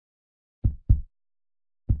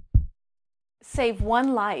Save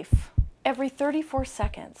one life. Every 34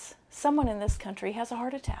 seconds, someone in this country has a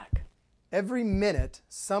heart attack. Every minute,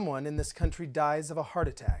 someone in this country dies of a heart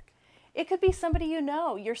attack. It could be somebody you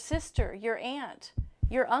know, your sister, your aunt,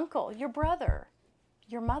 your uncle, your brother,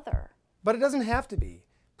 your mother. But it doesn't have to be.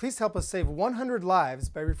 Please help us save 100 lives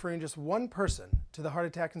by referring just one person to the Heart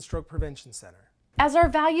Attack and Stroke Prevention Center. As our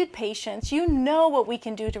valued patients, you know what we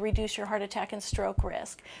can do to reduce your heart attack and stroke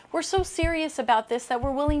risk. We're so serious about this that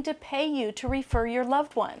we're willing to pay you to refer your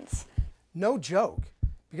loved ones. No joke,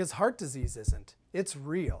 because heart disease isn't. It's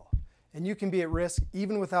real, and you can be at risk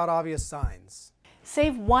even without obvious signs.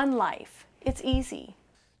 Save one life. It's easy.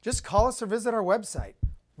 Just call us or visit our website.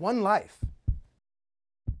 One life.